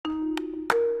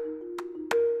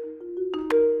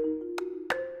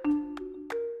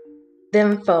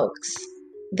them folks.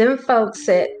 Them folks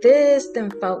said this, them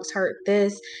folks hurt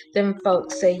this, them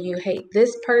folks say you hate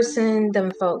this person,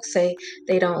 them folks say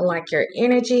they don't like your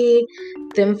energy,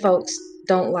 them folks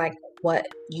don't like what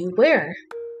you wear.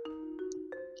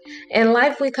 In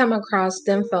life, we come across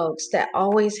them folks that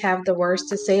always have the worst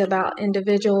to say about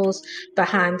individuals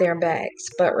behind their backs,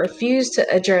 but refuse to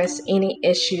address any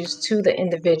issues to the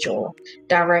individual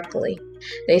directly.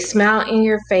 They smile in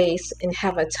your face and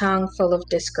have a tongue full of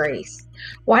disgrace.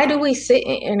 Why do we sit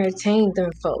and entertain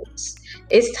them folks?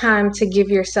 It's time to give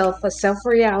yourself a self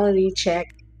reality check.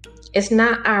 It's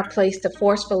not our place to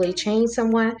forcefully change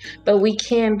someone, but we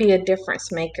can be a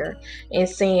difference maker in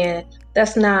saying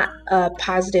that's not a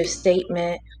positive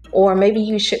statement, or maybe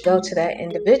you should go to that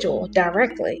individual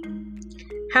directly.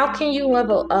 How can you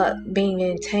level up being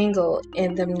entangled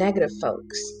in them negative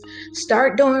folks?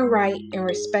 Start doing right and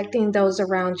respecting those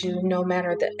around you, no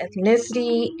matter the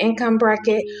ethnicity, income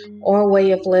bracket, or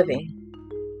way of living.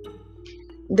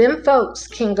 Them folks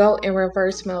can go in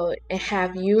reverse mode and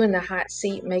have you in the hot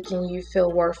seat, making you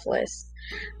feel worthless.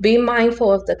 Be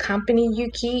mindful of the company you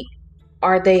keep.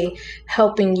 Are they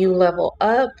helping you level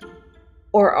up,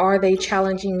 or are they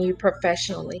challenging you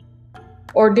professionally?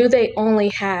 Or do they only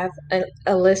have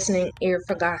a listening ear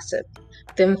for gossip?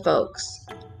 Them folks.